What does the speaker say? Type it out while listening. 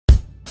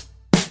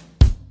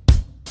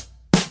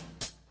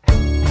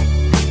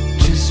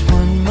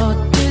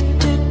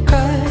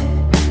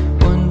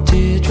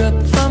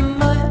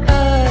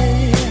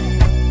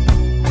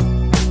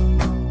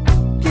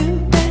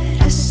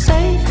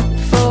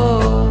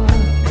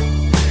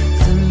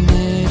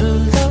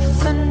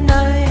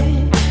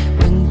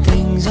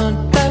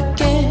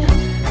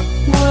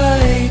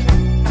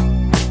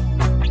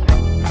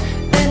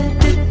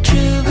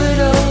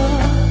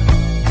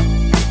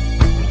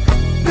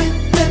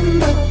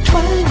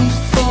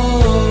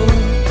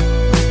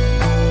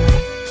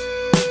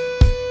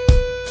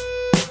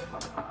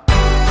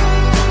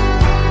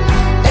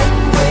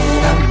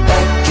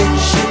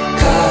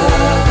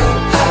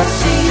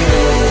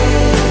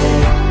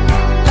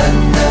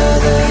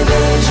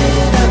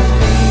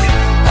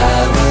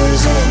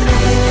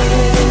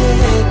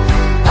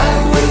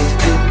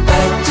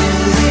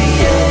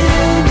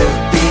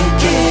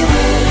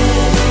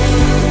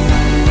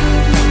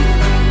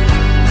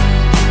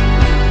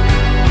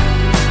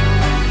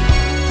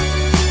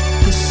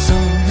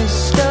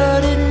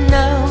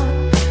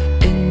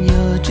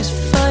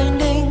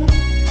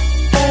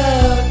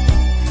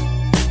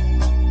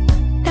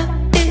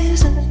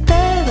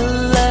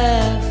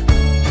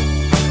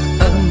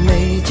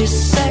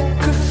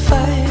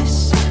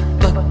sacrifice,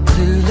 but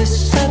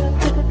clueless at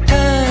the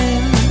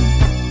time.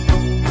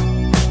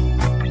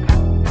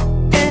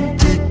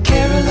 Enter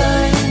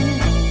Caroline.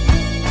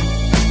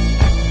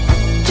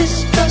 Just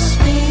trust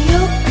me,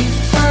 you'll be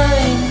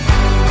fine.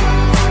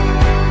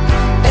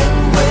 And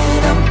when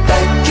I'm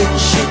back in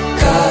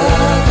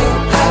Chicago,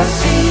 I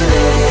feel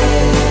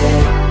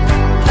it.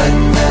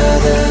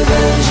 Another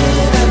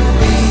version of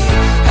me,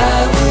 I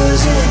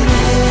was in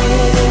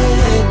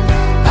it.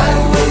 I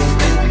wave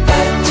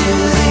goodbye to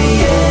the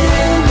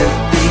end of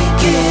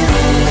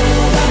beginning.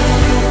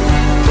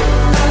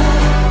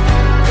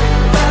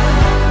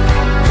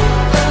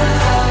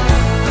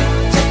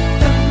 Take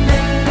the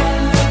man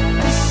out of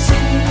the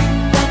city,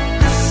 not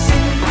the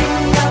city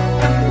out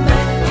the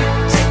man.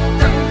 Take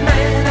the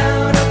man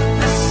out of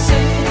the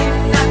city,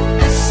 not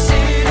the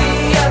city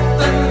out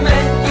the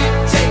man. You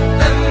take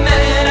the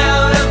man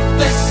out of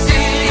the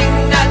city,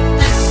 not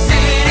the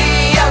city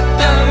out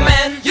the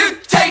man. You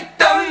take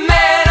the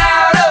man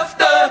out of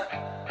the.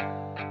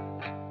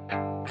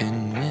 And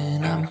when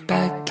I'm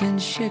back in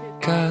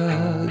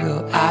Chicago,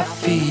 I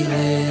feel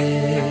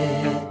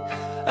it.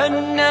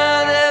 Another